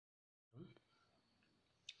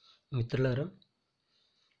మిత్రులారా,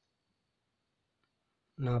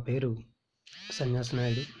 నా పేరు సన్యాసి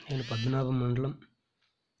నాయుడు. నేను పద్మనాభం మండలం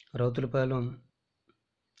రౌతులపాలెం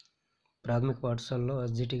ప్రాథమిక పాఠశాలలో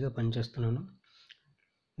ఎస్జిటిగా పనిచేస్తున్నాను.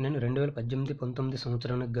 నేను 2018-19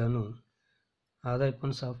 సంవత్సరానికి గాను ఆదాయ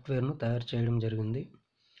పన్ను సాఫ్ట్వేర్ను తయారు చేయడం జరిగింది.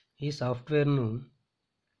 ఈ సాఫ్ట్వేర్ను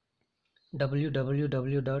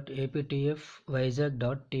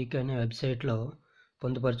www.aptfvizag.tk అనే వెబ్సైట్లో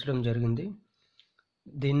పొందుపరచడం జరిగింది.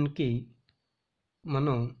 దీనికి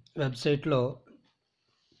మనం వెబ్సైట్లో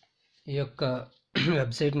ఈ యొక్క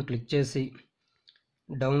వెబ్సైట్ని క్లిక్ చేసి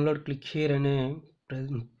డౌన్లోడ్ క్లిక్ హియర్ అనే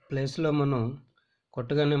ప్లేస్లో మనం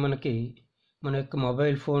కొట్టగానే మనకి మన యొక్క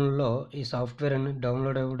మొబైల్ ఫోన్లో ఈ సాఫ్ట్వేర్ అనేది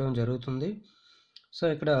డౌన్లోడ్ అవ్వడం జరుగుతుంది. సో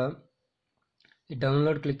ఇక్కడ ఈ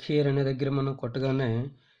డౌన్లోడ్ క్లిక్ హియర్ అనే దగ్గర మనం కొట్టగానే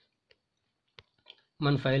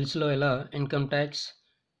మన ఫైల్స్లో ఇలా ఇన్కమ్ ట్యాక్స్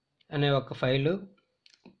అనే ఒక ఫైలు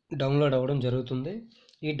డౌన్లోడ్ అవ్వడం జరుగుతుంది.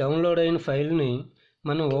 ఈ డౌన్లోడ్ అయిన ఫైల్ని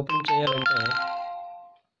మనం ఓపెన్ చేయాలంటే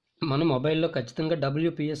మన మొబైల్లో ఖచ్చితంగా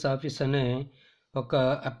WPS ఆఫీస్ అనే ఒక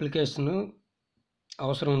అప్లికేషన్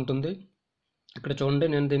అవసరం ఉంటుంది. ఇక్కడ చూడండి,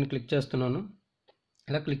 నేను దీన్ని క్లిక్ చేస్తున్నాను.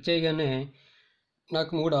 ఇలా క్లిక్ చేయగానే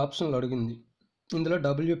నాకు 3 ఆప్షన్లు అడిగింది. ఇందులో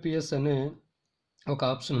WPS అనే ఒక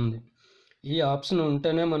ఆప్షన్ ఉంది. ఈ ఆప్షన్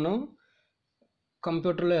ఉంటేనే మనం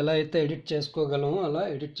కంప్యూటర్లో ఎలా అయితే ఎడిట్ చేసుకోగలమో అలా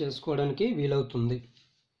ఎడిట్ చేసుకోవడానికి వీలవుతుంది.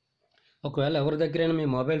 ఒకవేళ ఎవరి దగ్గరైనా మీ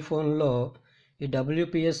మొబైల్ ఫోన్లో ఈ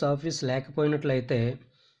WPS ఆఫీస్ లేకపోయినట్లయితే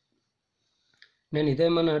నేను ఇదే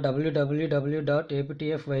మన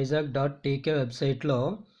www.aptfvizag.tk వెబ్సైట్లో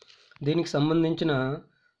దీనికి సంబంధించిన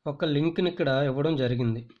ఒక లింక్ని ఇక్కడ ఇవ్వడం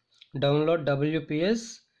జరిగింది. Download WPS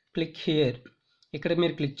click here. ఇక్కడ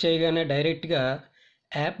మీరు క్లిక్ చేయగానే డైరెక్ట్గా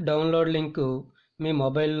యాప్ డౌన్లోడ్ లింకు మీ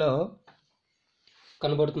మొబైల్లో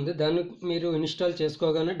కనబడుతుంది. దాన్ని మీరు ఇన్స్టాల్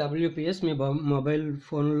చేసుకోగానే WPS మీ మొబైల్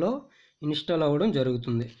ఫోన్లో ఇన్స్టాల్ అవ్వడం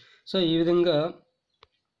జరుగుతుంది. సో ఈ విధంగా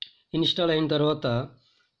ఇన్స్టాల్ అయిన తర్వాత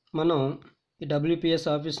మనం ఈ WPS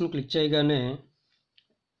ఆఫీస్ని క్లిక్ చేయగానే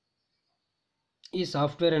ఈ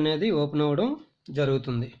సాఫ్ట్వేర్ అనేది ఓపెన్ అవ్వడం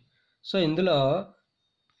జరుగుతుంది. సో ఇందులో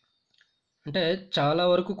అంటే చాలా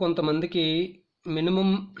వరకు కొంతమందికి మినిమం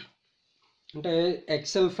అంటే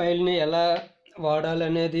ఎక్సెల్ ఫైల్ని ఎలా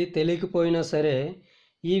వాడాలనేది తెలియకపోయినా సరే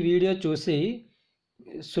ఈ వీడియో చూసి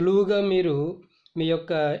సులువుగా మీరు మీ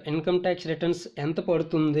యొక్క ఇన్కమ్ ట్యాక్స్ రిటర్న్స్ ఎంత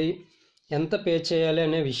పడుతుంది, ఎంత పే చేయాలి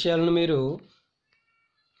అనే విషయాలను మీరు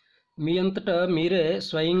మీ అంతటా మీరే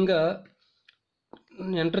స్వయంగా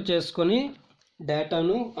ఎంటర్ చేసుకొని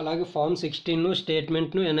డేటాను అలాగే ఫామ్ 16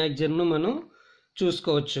 స్టేట్మెంట్ను ఎనాక్జర్ను మనం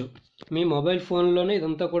చూసుకోవచ్చు. మీ మొబైల్ ఫోన్లోనే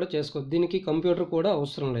ఇదంతా కూడా చేసుకోవచ్చు. దీనికి కంప్యూటర్ కూడా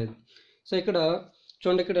అవసరం లేదు. సో ఇక్కడ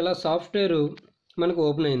చూడండి, ఇక్కడ ఇలా సాఫ్ట్వేరు మనకు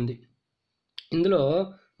ఓపెన్ అయింది. ఇందులో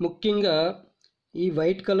ముఖ్యంగా ఈ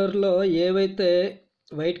వైట్ కలర్లో ఏవైతే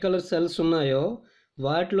వైట్ కలర్ సెల్స్ ఉన్నాయో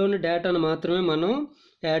వాటిలోని డేటాను మాత్రమే మనం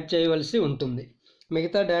యాడ్ చేయవలసి ఉంటుంది.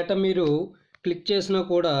 మిగతా డేటా మీరు క్లిక్ చేసినా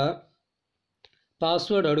కూడా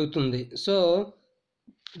పాస్వర్డ్ అడుగుతుంది. సో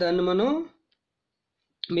దాన్ని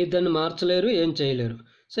మీరు దాన్ని మార్చలేరు, ఏం చేయలేరు.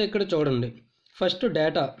 సో ఇక్కడ చూడండి, ఫస్ట్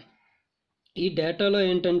డేటా. ఈ డేటాలో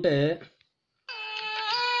ఏంటంటే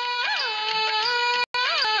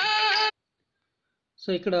సో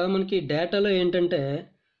ఇక్కడ మనకి డేటాలో ఏంటంటే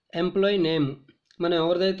ఎంప్లాయీ నేమ్, మనం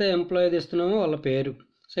ఎవరిదైతే ఎంప్లాయీ ఇస్తున్నామో వాళ్ళ పేరు.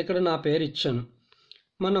 సో ఇక్కడ నా పేరు ఇచ్చాను.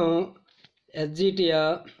 మనం ఎస్జిటియా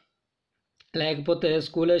లేకపోతే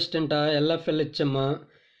స్కూల్ అసిస్టెంటా, LFL హెచ్ఎమ్మా,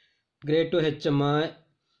 గ్రేడ్ 2 హెచ్ఎమ్మా,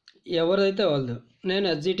 ఎవరైతే వాళ్ళు. నేను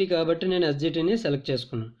ఎస్జిటి కాబట్టి నేను ఎస్జిటిని సెలెక్ట్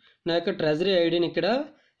చేసుకున్నాను. నా యొక్క ట్రెజరీ ఐడిని ఇక్కడ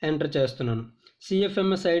ఎంటర్ చేస్తున్నాను.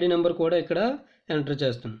 CFMS ఐడి నెంబర్ కూడా ఇక్కడ ఎంటర్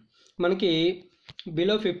చేస్తున్నాను. మనకి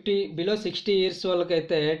బిలో 60 ఇయర్స్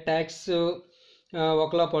వాళ్ళకైతే ట్యాక్స్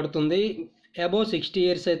ఒకలా పడుతుంది, అబోవ్ 60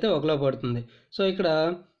 ఇయర్స్ అయితే ఒకలా పడుతుంది. సో ఇక్కడ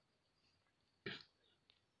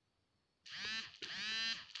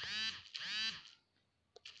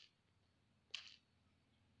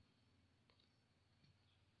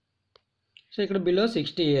బిలో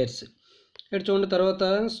 60 ఇయర్స్. ఇక్కడ చూడండి, తర్వాత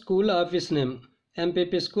school office name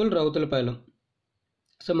MPP school రౌతులపాలెం.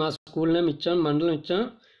 So మా స్కూల్ నేమ్ ఇచ్చాం, మండలం ఇచ్చాం,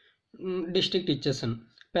 డిస్ట్రిక్ట్ ఇచ్చేసాను,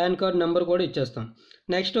 పాన్ కార్డ్ నెంబర్ కూడా ఇచ్చేస్తాం.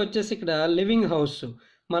 నెక్స్ట్ వచ్చేసి ఇక్కడ లివింగ్ హౌస్,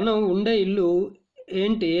 మనం ఉండే ఇల్లు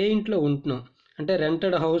ఏంటి, ఏ ఇంట్లో ఉంటున్నాం అంటే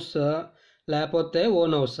రెంటెడ్ హౌసా లేకపోతే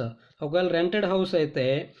ఓన్ హౌసా. ఒకవేళ రెంటెడ్ హౌస్ అయితే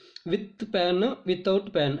విత్ ప్యాన్ వితౌట్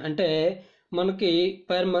ప్యాన్ అంటే మనకి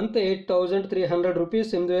పర్ మంత్ 8,300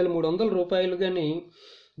 రూపీస్, 8,300 రూపాయలు కానీ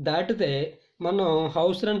దాటితే మనం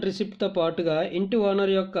హౌస్ రెంట్ రిసిప్ట్తో పాటుగా ఇంటి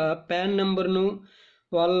ఓనర్ యొక్క ప్యాన్ నెంబర్ను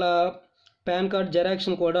వాళ్ళ పాన్ కార్డ్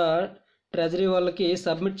జెరాక్స్ను కూడా ట్రెజరీ వాళ్ళకి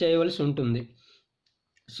సబ్మిట్ చేయవలసి ఉంటుంది.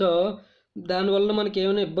 సో దానివల్ల మనకి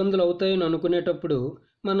ఏమైనా ఇబ్బందులు అవుతాయని అనుకునేటప్పుడు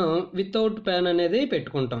మనం వితౌట్ ప్యాన్ అనేది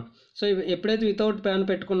పెట్టుకుంటాం. సో ఎప్పుడైతే వితౌట్ ప్యాన్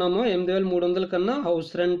పెట్టుకున్నామో 8,300 కన్నా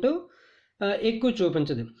హౌస్ రెంట్ ఎక్కువ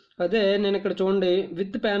చూపించదు. అదే నేను ఇక్కడ చూడండి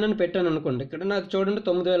విత్ ప్యాన్ అని పెట్టాను అనుకోండి, ఇక్కడ నాకు చూడండి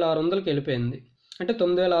 9,600కి వెళ్ళిపోయింది. అంటే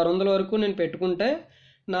 9,600 వరకు నేను పెట్టుకుంటే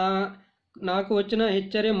నాకు వచ్చిన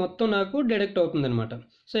హెచ్ఆర్ఏ మొత్తం నాకు డిడక్ట్ అవుతుంది అనమాట.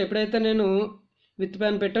 సో ఎప్పుడైతే నేను విత్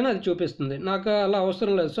ప్యాన్ పెట్టానో అది చూపిస్తుంది. నాకు అలా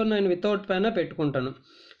అవసరం లేదు. సో నేను వితౌట్ ప్యాన్ పెట్టుకుంటాను.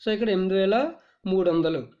 సో ఇక్కడ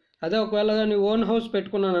 8,300. అదే ఒకవేళ నేను ఓన్ హౌస్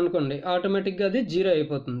పెట్టుకున్నాను అనుకోండి, ఆటోమేటిక్గా అది 0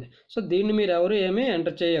 అయిపోతుంది. సో దీన్ని మీరు ఎవరు ఏమీ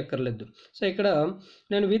ఎంటర్ చేయక్కర్లేదు. సో ఇక్కడ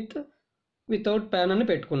నేను వితౌట్ ప్యాన్ అని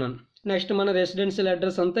పెట్టుకున్నాను. నెక్స్ట్ మన రెసిడెన్షియల్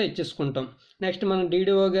అడ్రస్ అంతా ఇచ్చేసుకుంటాం. నెక్స్ట్ మన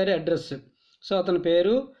డీడీఓ గారి అడ్రస్, సో అతని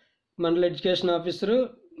పేరు, మండల ఎడ్యుకేషన్ ఆఫీసరు,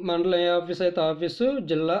 మండల ఏ ఆఫీస్ అయితే ఆఫీసు,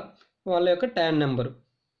 జిల్లా, వాళ్ళ యొక్క ట్యాన్ నెంబరు.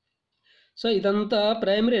 సో ఇదంతా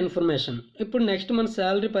ప్రైమరీ ఇన్ఫర్మేషన్. ఇప్పుడు నెక్స్ట్ మన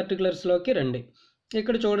శాలరీ పర్టికులర్స్లోకి రండి.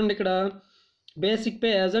 ఇక్కడ చూడండి, ఇక్కడ basic pay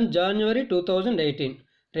as on January 2018,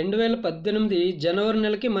 2018 జనవరి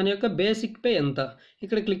నెలకి మన యొక్క బేసిక్ పే ఎంత.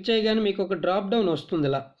 ఇక్కడ క్లిక్ చేయగానే మీకు ఒక డ్రాప్ డౌన్ వస్తుంది.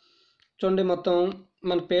 ఇలా చూడండి, మొత్తం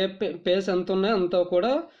మన పేస్ ఎంత ఉన్నాయో అంతా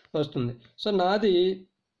కూడా వస్తుంది. సో నాది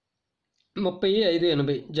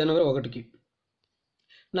 35,80 జనవరి 1కి.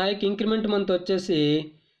 నా యొక్క ఇంక్రిమెంట్ మంత్ వచ్చేసి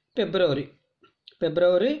ఫిబ్రవరి.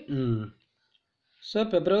 So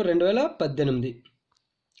February 2018.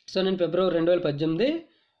 సో నేను ఫిబ్రవరి 2018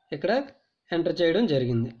 ఇక్కడ ఎంటర్ చేయడం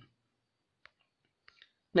జరిగింది.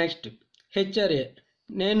 నెక్స్ట్ హెచ్ఆర్ఏ,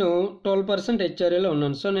 నేను 12% హెచ్ఆర్ఏలో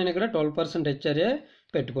ఉన్నాను. సో నేను ఇక్కడ 12% హెచ్ఆర్ఏ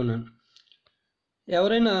పెట్టుకున్నాను.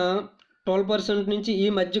 ఎవరైనా 12% నుంచి ఈ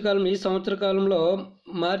మధ్యకాలం, ఈ సంవత్సర కాలంలో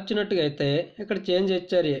మార్చినట్టుగా అయితే ఇక్కడ చేంజ్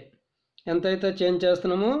హెచ్ఆర్ఏ ఎంతైతే చేంజ్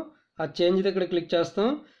చేస్తున్నామో ఆ చేంజ్ దగ్గర క్లిక్ చేస్తాం.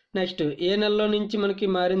 నెక్స్ట్ ఏ నెలలో నుంచి మనకి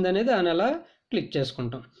మారింది అనేది ఆ నెల క్లిక్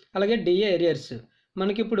చేసుకుంటాం. అలాగే డిఏ ఏరియర్స్,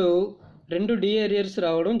 మనకి ఇప్పుడు 2 డిఏ ఏరియర్స్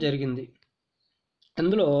రావడం జరిగింది.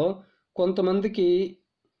 అందులో కొంతమందికి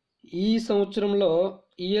ఈ సంవత్సరంలో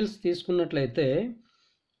ఈఎల్స్ తీసుకున్నట్లయితే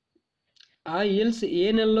ఆ ఈఎల్స్ ఏ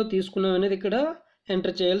నెలలో తీసుకున్నాం అనేది ఇక్కడ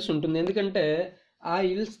ఎంటర్ చేయాల్సి ఉంటుంది. ఎందుకంటే ఆ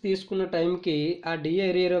ఈఎల్స్ తీసుకున్న టైంకి ఆ డిఏ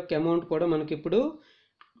ఏరియర్ యొక్క అమౌంట్ కూడా మనకి ఇప్పుడు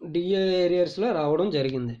డిఏ ఏరియర్స్లో రావడం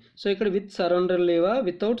జరిగింది. సో ఇక్కడ with surrender లీవా,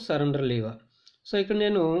 without surrender లీవా. So ఇక్కడ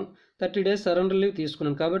నేను 30 days సరెండర్ లీవ్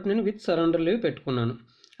తీసుకున్నాను కాబట్టి నేను విత్ సరెండర్ లీవ్ పెట్టుకున్నాను.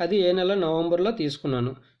 అది ఏ నెల, నవంబర్లో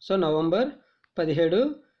తీసుకున్నాను. సో నవంబర్ 17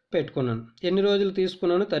 పెట్టుకున్నాను. ఎన్ని రోజులు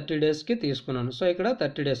తీసుకున్నాను, 30 daysకి తీసుకున్నాను. సో ఇక్కడ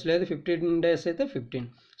 30 days, లేదు 15 days అయితే 15.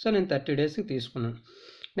 సో నేను 30 daysకి తీసుకున్నాను.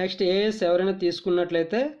 నెక్స్ట్ ఏఎస్ ఎవరైనా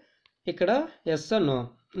తీసుకున్నట్లయితే ఇక్కడ ఎస్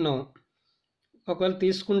నో. ఒకవేళ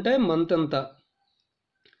తీసుకుంటే మంత్ అంతా,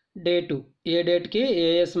 డేటు, ఏ డేట్కి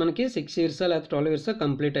ఏఎస్ మనకి 6 years లేకపోతే 12 years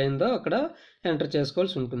కంప్లీట్ అయిందో అక్కడ ఎంటర్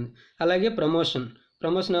చేసుకోవాల్సి ఉంటుంది. అలాగే ప్రమోషన్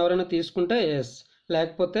ఎవరైనా తీసుకుంటే ఎస్,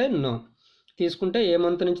 లేకపోతే నో. తీసుకుంటే ఏ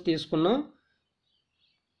మంత్ నుంచి తీసుకున్నాం,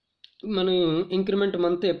 మనం ఇంక్రిమెంట్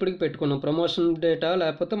మంత్ ఎప్పటికి పెట్టుకున్నాం, ప్రమోషన్ డేటా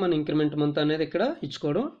లేకపోతే మన ఇంక్రిమెంట్ మంత్ అనేది ఇక్కడ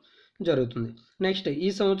ఇచ్చుకోవడం జరుగుతుంది. నెక్స్ట్ ఈ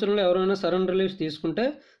సంవత్సరంలో ఎవరైనా సరెండర్ లీవ్స్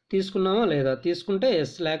తీసుకున్నామా లేదా, తీసుకుంటే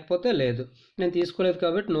ఎస్, లేకపోతే లేదు. నేను తీసుకోలేదు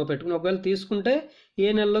కాబట్టి నో పెట్టుకున్నాను. ఒకవేళ తీసుకుంటే ఏ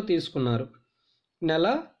నెలలో తీసుకున్నారు, నెల,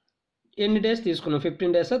 ఎన్ని డేస్ తీసుకున్నాం,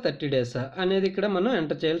 15 days 30 days అనేది ఇక్కడ మనం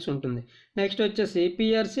ఎంటర్ చేయాల్సి ఉంటుంది. నెక్స్ట్ వచ్చేసి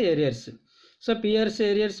PRC arrears. So PRC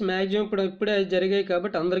arrears maximum ఇప్పుడే జరిగాయి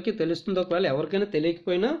కాబట్టి అందరికీ తెలుస్తుంది. ఒకవేళ ఎవరికైనా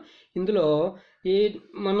తెలియకపోయినా ఇందులో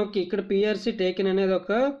మనకి ఇక్కడ పిఆర్సీ టేకెన్ అనేది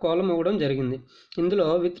ఒక కాలం ఇవ్వడం జరిగింది. ఇందులో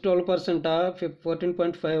విత్ 12%,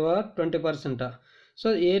 14.5 20%. సో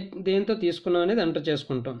దేంతో తీసుకున్నాం అనేది ఎంటర్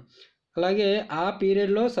చేసుకుంటాం. అలాగే ఆ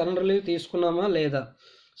పీరియడ్లో సరెండర్ లీవ్ తీసుకున్నామా లేదా.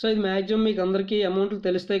 సో ఇది మ్యాక్సిమం మీకు అందరికీ అమౌంట్లు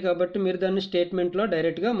తెలుస్తాయి కాబట్టి మీరు దాన్ని స్టేట్మెంట్లో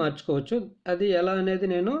డైరెక్ట్గా మార్చుకోవచ్చు. అది ఎలా అనేది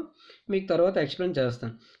నేను మీకు తర్వాత ఎక్స్ప్లెయిన్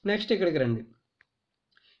చేస్తాను. నెక్స్ట్ ఇక్కడికి రండి.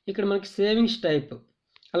 ఇక్కడ మనకి సేవింగ్స్ టైప్,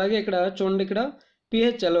 అలాగే ఇక్కడ చూడండి, ఇక్కడ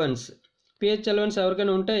పిహెచ్ అలవెన్స్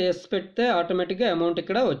ఎవరికైనా ఉంటే ఎస్ పెడితే ఆటోమేటిక్గా అమౌంట్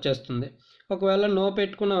ఇక్కడ వచ్చేస్తుంది. ఒకవేళ నో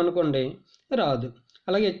పెట్టుకున్నాం అనుకోండి రాదు.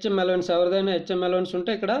 అలాగే హెచ్ఎం అలవెన్స్, ఎవరిదైనా హెచ్ఎం అలవెన్స్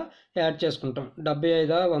ఉంటే ఇక్కడ యాడ్ చేసుకుంటాం.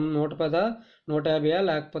 75, 110, 150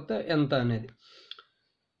 లేకపోతే ఎంత అనేది.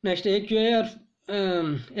 Next AQA are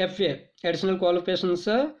FA, additional qualifications,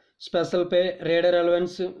 special pay, reader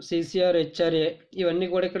allowance, CCR, HRA, ఇవన్నీ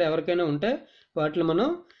కూడా ఇక్కడ ఎవరికైనా ఉంటే వాటిని మనం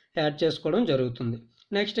యాడ్ చేసుకోవడం జరుగుతుంది.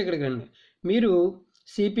 నెక్స్ట్ ఇక్కడికి రండి. మీరు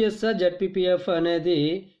సిపిఎస్, జెడ్పీపీఎఫ్ అనేది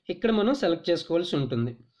ఇక్కడ మనం సెలెక్ట్ చేసుకోవాల్సి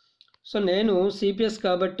ఉంటుంది. సో నేను సిపిఎస్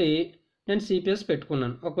కాబట్టి నేను సిపిఎస్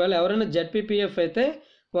పెట్టుకున్నాను. ఒకవేళ ఎవరైనా జెడ్పీపీఎఫ్ అయితే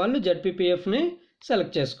వాళ్ళు జెడ్పీపీఎఫ్ని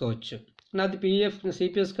సెలెక్ట్ చేసుకోవచ్చు. నాది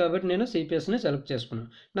సిపిఎస్ కాబట్టి నేను సిపిఎస్ని సెలెక్ట్ చేసుకున్నాను.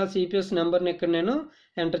 నా సిపిఎస్ నెంబర్ని ఇక్కడ నేను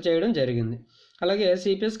ఎంటర్ చేయడం జరిగింది. అలాగే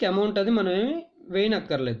సిపిఎస్కి అమౌంట్ అది మనం ఏమి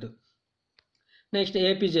వేయనక్కర్లేదు. నెక్స్ట్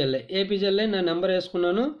ఏపీజీఎల్ఐ నా నెంబర్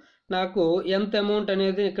వేసుకున్నాను. నాకు ఎంత అమౌంట్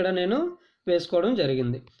అనేది ఇక్కడ నేను వేసుకోవడం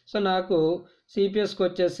జరిగింది. సో నాకు సిపిఎస్కి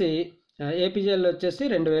వచ్చేసి ఏపీజీఎల్ వచ్చేసి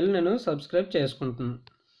 2000 నేను సబ్స్క్రైబ్ చేసుకుంటున్నాను.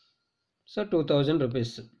 So 2000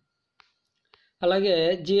 rupees. అలాగే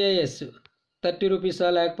జిఐఎస్ 30 రూపీసా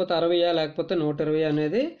లేకపోతే 60 లేకపోతే 120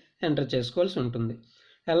 అనేది ఎంటర్ చేసుకోవాల్సి ఉంటుంది.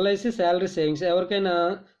 ఎల్ఐసి శాలరీ సేవింగ్స్, ఎవరికైనా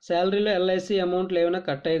శాలరీలో ఎల్ఐసి అమౌంట్లు ఏమైనా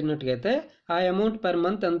కట్ అయినట్టుగైతే ఆ అమౌంట్ పర్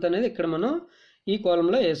మంత్ ఎంత అనేది ఇక్కడ మనం ఈ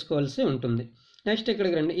కాలంలో వేసుకోవాల్సి ఉంటుంది. నెక్స్ట్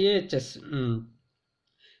ఇక్కడికి రండి. ఏహెచ్ఎస్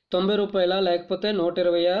 90 రూపాయల లేకపోతే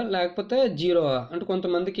 120 లేకపోతే 0 అంటే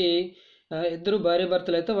కొంతమందికి ఇద్దరు భార్య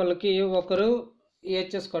భర్తలు అయితే వాళ్ళకి ఒకరు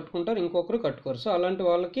ఏహెచ్ఎస్ కట్టుకుంటారు, ఇంకొకరు కట్టుకోరు. సో అలాంటి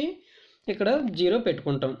వాళ్ళకి ఇక్కడ 0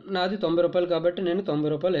 పెట్టుకుంటాం. నాది 90 రూపాయలు కాబట్టి నేను 90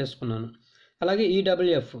 రూపాయలు వేసుకున్నాను. అలాగే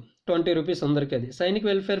ఈడబ్ల్యూఎఫ్ 20 రూపీస్ అందరికీ. అది సైనిక్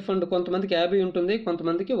వెల్ఫేర్ ఫండ్ కొంతమందికి 50 ఉంటుంది,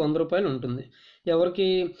 కొంతమందికి 100 రూపాయలు ఉంటుంది. ఎవరికి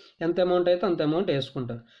ఎంత అమౌంట్ అయితే అంత అమౌంట్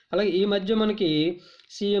వేసుకుంటారు. అలాగే ఈ మధ్య మనకి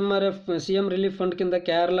సీఎం రిలీఫ్ ఫండ్ కింద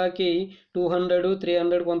కేరళకి 200,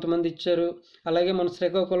 300 కొంతమంది ఇచ్చారు. అలాగే మన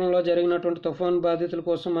శ్రీకాకుళంలో జరిగినటువంటి తుఫాన్ బాధితుల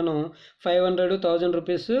కోసం మనం 500, 1000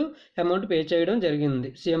 రూపీస్ అమౌంట్ పే చేయడం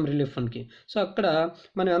జరిగింది సీఎం రిలీఫ్ ఫండ్కి. సో అక్కడ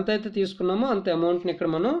మనం ఎంత అయితే తీసుకున్నామో అంత అమౌంట్ని ఇక్కడ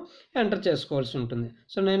మనం ఎంటర్ చేసుకోవాల్సి ఉంటుంది.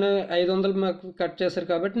 సో నేను 500 మాకు కట్ చేశారు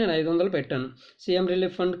కాబట్టి నేను 500 పెట్టాను. సీఎం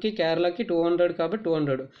రిలీఫ్ ఫండ్కి కేరళకి 200 కాబట్టి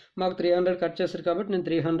 200, మాకు 300 కట్ చేశారు కాబట్టి నేను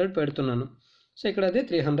 300 పెడుతున్నాను. సో ఇక్కడ అది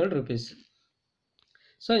 300 రూపీస్.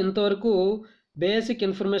 సో ఇంతవరకు బేసిక్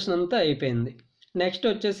ఇన్ఫర్మేషన్ అంతా అయిపోయింది. నెక్స్ట్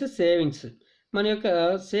వచ్చేసి సేవింగ్స్. మన యొక్క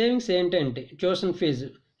సేవింగ్స్ ఏంటంటే ట్యూషన్ ఫీజు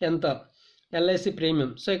ఎంత, ఎల్ఐసి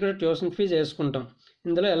ప్రీమియం. సో ఇక్కడ ట్యూషన్ ఫీజు వేసుకుంటాం.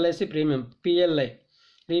 ఇందులో LIC premium, PLI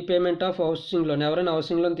repayment of housing loan. ఎవరైనా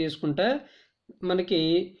హౌసింగ్ లోన్ తీసుకుంటే మనకి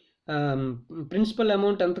ప్రిన్సిపల్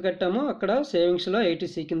అమౌంట్ ఎంత కట్టామో అక్కడ సేవింగ్స్లో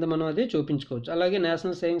 80C కింద మనం అది చూపించుకోవచ్చు. అలాగే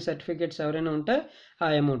నేషనల్ సేవింగ్స్ సర్టిఫికేట్స్ ఎవరైనా ఉంటే ఆ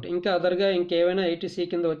అమౌంట్, ఇంకా అదర్గా ఇంకేమైనా 80C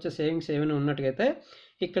కింద వచ్చే సేవింగ్స్ ఏమైనా ఉన్నట్టుగైతే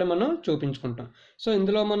ఇక్కడ మనం చూపించుకుంటాం. సో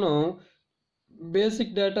ఇందులో మనం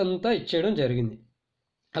బేసిక్ డేటా అంతా ఇచ్చేయడం జరిగింది.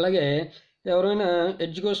 అలాగే ఎవరైనా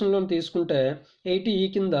ఎడ్యుకేషన్ లోన్ తీసుకుంటే 80E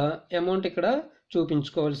కింద అమౌంట్ ఇక్కడ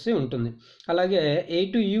చూపించుకోవాల్సి ఉంటుంది. అలాగే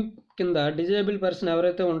 82U కింద డిజేబుల్ పర్సన్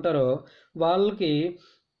ఎవరైతే ఉంటారో వాళ్ళకి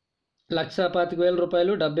 1,25,000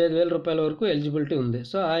 రూపాయలు, 75,000 రూపాయల వరకు ఎలిజిబిలిటీ ఉంది.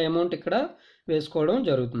 సో ఆ అమౌంట్ ఇక్కడ వేసుకోవడం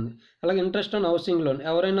జరుగుతుంది. అలాగే ఇంట్రెస్ట్ ఆన్ హౌసింగ్ లోన్,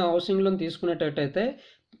 ఎవరైనా హౌసింగ్ లోన్ తీసుకునేటట్టయితే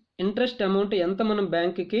ఇంట్రెస్ట్ అమౌంట్ ఎంత మనం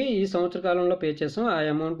బ్యాంకుకి ఈ సంవత్సర కాలంలో పే చేసాం ఆ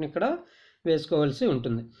అమౌంట్ని ఇక్కడ వేసుకోవాల్సి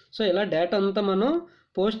ఉంటుంది. సో ఇలా డేటా అంతా మనం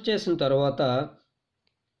పోస్ట్ చేసిన తర్వాత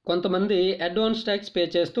కొంతమంది అడ్వాన్స్ ట్యాక్స్ పే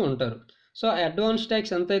చేస్తూ ఉంటారు. సో అడ్వాన్స్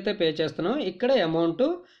ట్యాక్స్ ఎంత అయితే పే చేస్తున్నామో ఇక్కడ అమౌంట్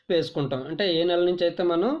వేసుకుంటాం. అంటే ఏ నెల నుంచి అయితే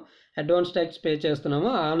మనం అడ్వాన్స్ ట్యాక్స్ పే చేస్తున్నామో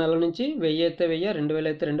ఆ నెల నుంచి 1000 అయితే 1000, 2000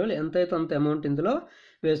 అయితే 2000, ఎంత అయితే అంత అమౌంట్ ఇందులో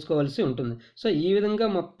వేసుకోవాల్సి ఉంటుంది. సో ఈ విధంగా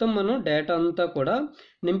మొత్తం మనం డేటా అంతా కూడా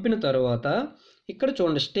నింపిన తర్వాత ఇక్కడ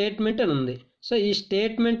చూడండి స్టేట్మెంట్ అని ఉంది. సో ఈ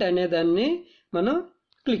స్టేట్మెంట్ అనే దాన్ని మనం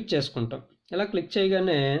క్లిక్ చేసుకుంటాం. ఇలా క్లిక్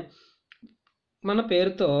చేయగానే మన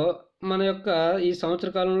పేరుతో మన యొక్క ఈ సంవత్సర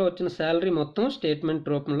కాలంలో వచ్చిన శాలరీ మొత్తం స్టేట్మెంట్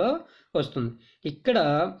రూపంలో వస్తుంది. ఇక్కడ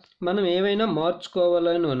మనం ఏవైనా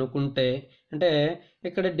మార్చుకోవాలని అనుకుంటే, అంటే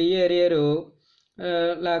ఇక్కడ డి ఏరియరు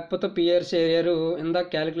లేకపోతే పిఆర్స్ ఏరియరు ఇందాక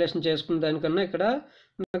క్యాలిక్యులేషన్ చేసుకున్న దానికన్నా ఇక్కడ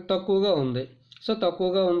నాకు తక్కువగా ఉంది. సో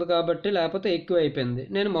తక్కువగా ఉంది కాబట్టి లేకపోతే ఎక్కువ అయిపోయింది,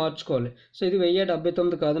 నేను మార్చుకోవాలి. సో ఇది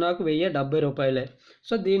 1079 కాదు, నాకు 1070 రూపాయలే.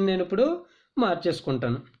 సో దీన్ని నేను ఇప్పుడు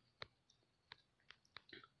మార్చేసుకుంటాను.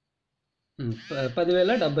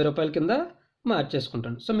 10,070 రూపాయల కింద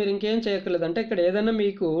మార్చేసుకుంటాను. సో మీరు ఇంకేం చేయక్కర్లేదంటే ఇక్కడ ఏదైనా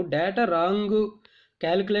మీకు డేటా రాంగ్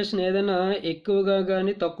క్యాలిక్యులేషన్ ఏదైనా ఎక్కువగా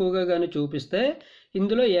కానీ తక్కువగా కానీ చూపిస్తే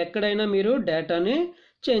ఇందులో ఎక్కడైనా మీరు డేటాని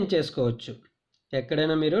చేంజ్ చేసుకోవచ్చు.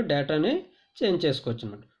 ఎక్కడైనా మీరు డేటాని చేంజ్ చేసుకోవచ్చు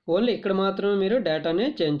అన్నమాట. ఓన్లీ ఇక్కడ మాత్రమే మీరు డేటాని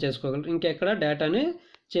చేంజ్ చేసుకోగలరు, ఇంకెక్కడ డేటాని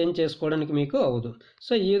చేంజ్ చేసుకోవడానికి మీకు అవ్వదు.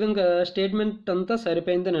 సో ఈ విధంగా స్టేట్మెంట్ అంతా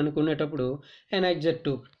సరిపోయిందని అనుకునేటప్పుడు ఎనాక్జెట్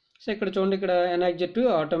 2. సో ఇక్కడ చూడండి, ఇక్కడ ఎనాక్జెట్ 2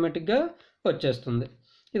 ఆటోమేటిక్గా వచ్చేస్తుంది.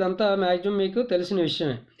 ఇదంతా మ్యాక్సిమం మీకు తెలిసిన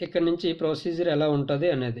విషయమే, ఇక్కడ నుంచి ప్రొసీజర్ ఎలా ఉంటుంది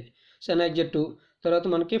అనేది. సో ఎనాక్జెట్ 2 తర్వాత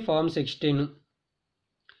మనకి ఫామ్ 16.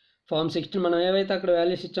 ఫామ్ 16 మనం ఏవైతే అక్కడ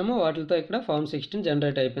వాల్యూస్ ఇచ్చామో వాటితో ఇక్కడ ఫామ్ 16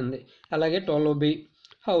 జనరేట్ అయిపోయింది. అలాగే 12B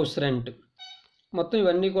హౌస్ రెంట్, మొత్తం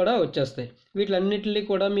ఇవన్నీ కూడా వచ్చేస్తాయి. వీటిలన్నిటిని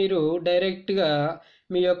కూడా మీరు డైరెక్ట్గా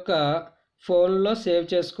మీ యొక్క ఫోన్లో సేవ్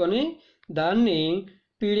చేసుకొని దాన్ని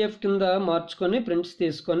PDF కింద మార్చుకొని ప్రింట్స్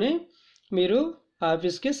తీసుకొని మీరు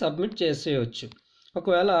ఆఫీస్కి సబ్మిట్ చేసేయచ్చు.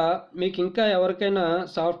 ఒకవేళ మీకు ఇంకా ఎవరికైనా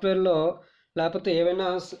సాఫ్ట్వేర్లో లేకపోతే ఏవైనా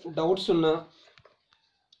డౌట్స్ ఉన్నా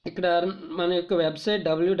ఇక్కడ మన యొక్క వెబ్సైట్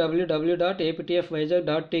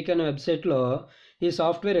www.aptfvizag.tk అనే వెబ్సైట్లో ఈ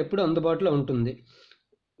సాఫ్ట్వేర్ ఎప్పుడు అందుబాటులో ఉంటుంది.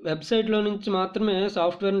 వెబ్సైట్లో నుంచి మాత్రమే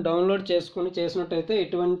సాఫ్ట్వేర్ని డౌన్లోడ్ చేసుకొని చేసినట్టయితే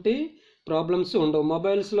ఎటువంటి ప్రాబ్లమ్స్ ఉండవు.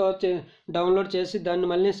 మొబైల్స్లో డౌన్లోడ్ చేసి దాన్ని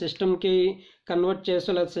మళ్ళీ సిస్టమ్కి కన్వర్ట్ చేసి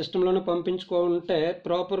లేదా సిస్టంలోనే పంపించుకుంటే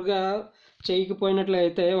ప్రాపర్గా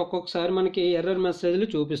చేయకపోయినట్లయితే ఒక్కొక్కసారి మనకి ఎర్రర్ మెసేజ్లు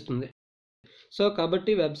చూపిస్తుంది. సో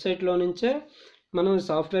కాబట్టి వెబ్సైట్లో నుంచే మనం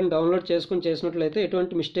సాఫ్ట్వేర్ని డౌన్లోడ్ చేసుకుని చేసినట్లయితే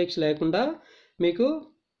ఎటువంటి మిస్టేక్స్ లేకుండా మీకు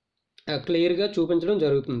క్లియర్గా చూపించడం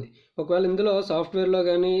జరుగుతుంది. ఒకవేళ ఇందులో సాఫ్ట్వేర్లో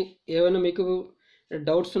కానీ ఏమైనా మీకు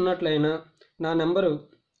డౌట్స్ ఉన్నట్లయినా నా నెంబరు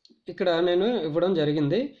ఇక్కడ నేను ఇవ్వడం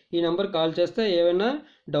జరిగింది. ఈ నెంబర్ కాల్ చేస్తే ఏమైనా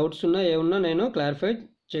డౌట్స్ ఉన్నా ఏమన్నా నేను క్లారిఫై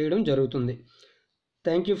చేయడం జరుగుతుంది.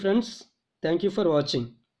 Thank you friends. Thank you for watching.